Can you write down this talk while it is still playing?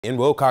In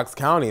Wilcox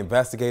County,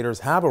 investigators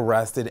have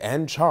arrested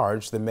and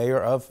charged the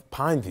mayor of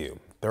Pineview.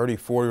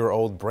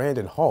 34-year-old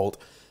Brandon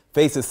Holt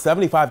faces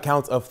 75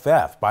 counts of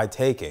theft by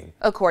taking.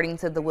 According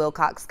to the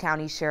Wilcox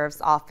County Sheriff's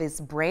Office,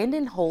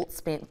 Brandon Holt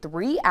spent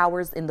 3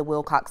 hours in the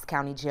Wilcox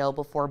County Jail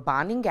before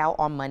bonding out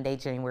on Monday,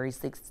 January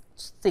 16th.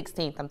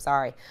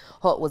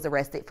 Holt was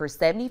arrested for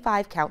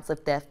 75 counts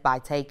of theft by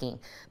taking.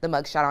 The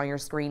mugshot on your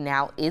screen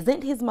now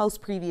isn't his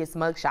most previous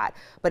mugshot,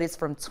 but it's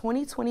from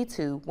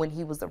 2022 when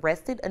he was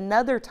arrested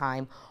another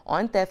time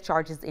on theft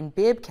charges in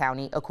Bibb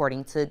County,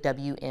 according to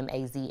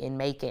WMAZ in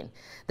Macon.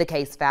 The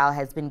case file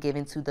has been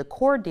given to the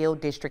Cordele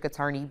District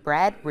Attorney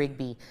Brad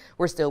Rigby.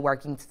 We're still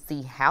working to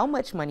see how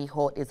much money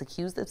Holt is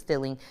accused of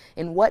stealing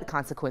and what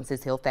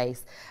consequences he'll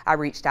face. I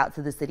reached out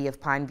to the city of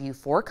Pineview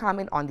for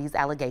comment on these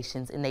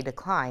allegations, and they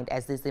declined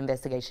as this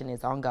investigation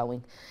is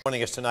ongoing.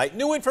 Joining us tonight,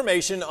 new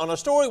information on a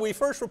story we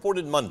first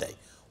reported Monday.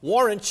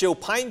 Warrants show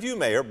Pineview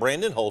Mayor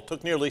Brandon Holt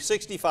took nearly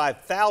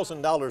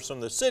 $65,000 from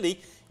the city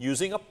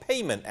using a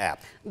payment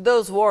app.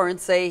 Those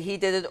warrants say he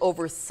did it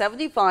over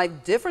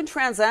 75 different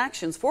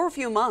transactions for a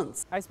few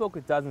months. I spoke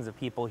with dozens of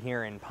people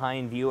here in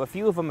Pineview. A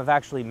few of them have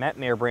actually met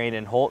Mayor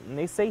Brandon Holt, and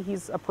they say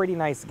he's a pretty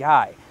nice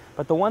guy.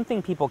 But the one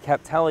thing people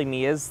kept telling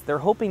me is they're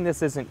hoping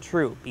this isn't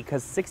true,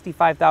 because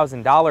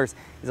 $65,000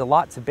 is a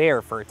lot to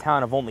bear for a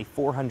town of only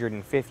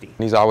 450.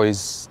 He's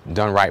always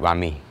done right by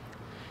me.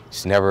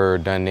 He's never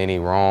done any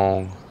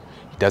wrong.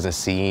 He doesn't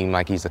seem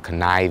like he's a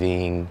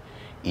conniving,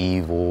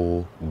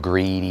 evil,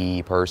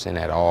 greedy person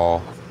at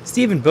all.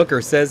 Stephen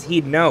Booker says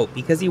he'd know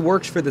because he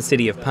works for the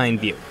city of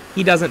Pineview.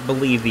 He doesn't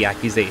believe the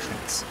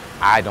accusations.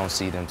 I don't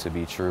see them to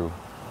be true.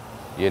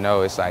 You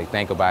know, it's like,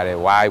 think about it.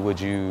 Why would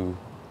you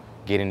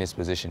get in this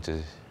position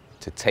to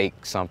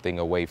take something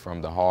away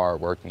from the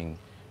hard-working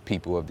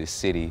people of this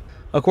city?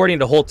 According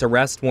to Holt's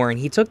arrest warrant,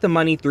 he took the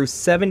money through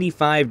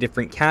 75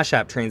 different Cash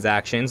App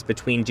transactions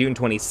between June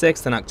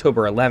 26th and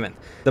October 11th.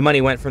 The money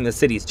went from the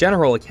city's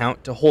general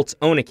account to Holt's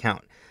own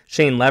account.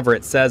 Shane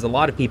Leverett says a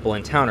lot of people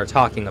in town are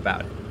talking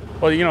about it.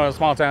 Well, you know, in a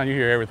small town, you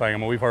hear everything. I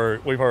mean, we've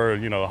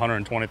heard, you know,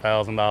 $120,000,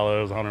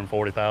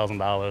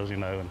 $140,000, you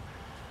know,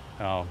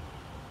 and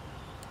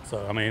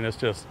so I mean, it's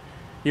just,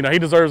 you know, he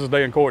deserves his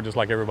day in court just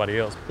like everybody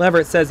else.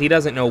 Leverett says he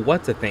doesn't know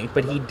what to think,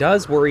 but he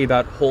does worry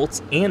about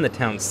Holt's and the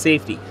town's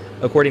safety.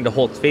 According to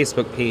Holt's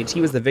Facebook page,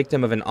 he was the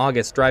victim of an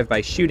August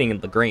drive-by shooting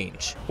in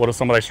LaGrange. What if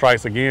somebody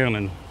strikes again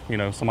and, you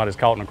know, somebody's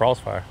caught in a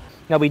crossfire?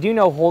 Now, we do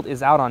know Holt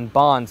is out on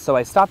bond, so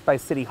I stopped by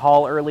City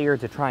Hall earlier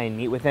to try and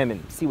meet with him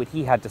and see what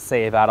he had to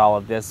say about all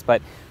of this,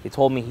 but they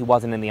told me he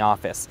wasn't in the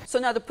office. So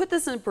now to put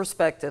this in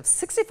perspective,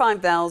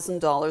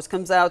 $65,000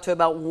 comes out to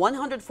about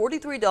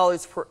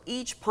 $143 for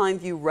each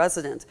Pineview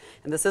resident.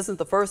 And this isn't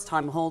the first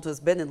time Holt has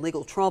been in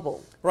legal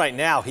trouble. Right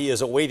now, he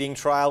is awaiting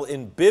trial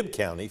in Bibb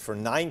County for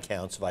 9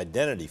 counts of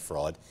identity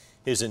fraud.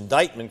 His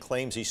indictment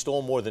claims he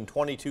stole more than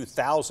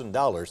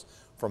 $22,000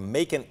 from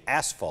Macon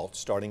Asphalt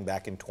starting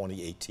back in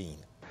 2018.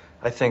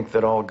 I think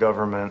that all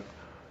government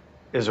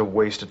is a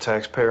waste of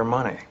taxpayer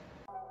money.